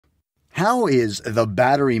How is the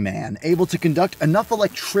battery man able to conduct enough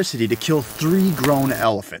electricity to kill 3 grown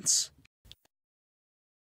elephants?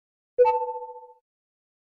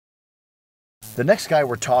 The next guy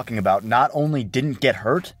we're talking about not only didn't get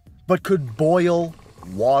hurt, but could boil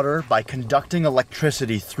water by conducting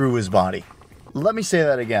electricity through his body. Let me say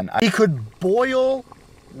that again. He could boil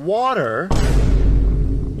water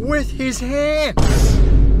with his hands.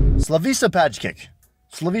 Slavisa Pajkic.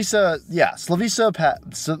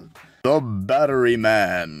 The battery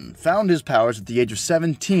man found his powers at the age of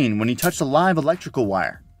 17 when he touched a live electrical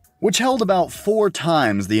wire, which held about 4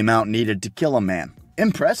 times the amount needed to kill a man.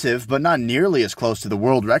 Impressive, but not nearly as close to the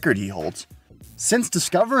world record he holds. Since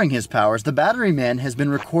discovering his powers, the battery man has been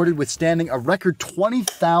recorded withstanding a record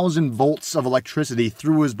 20,000 volts of electricity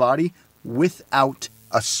through his body without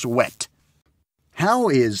a sweat. How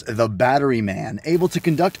is the battery man able to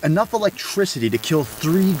conduct enough electricity to kill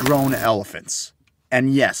 3 grown elephants?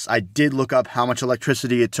 And yes, I did look up how much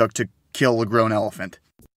electricity it took to kill a grown elephant.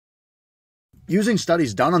 Using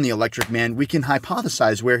studies done on the electric man, we can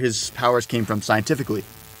hypothesize where his powers came from scientifically.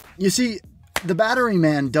 You see, the battery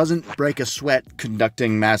man doesn't break a sweat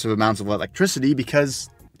conducting massive amounts of electricity because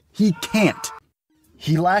he can't.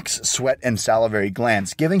 He lacks sweat and salivary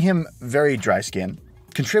glands, giving him very dry skin,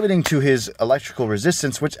 contributing to his electrical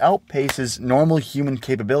resistance, which outpaces normal human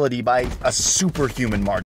capability by a superhuman margin.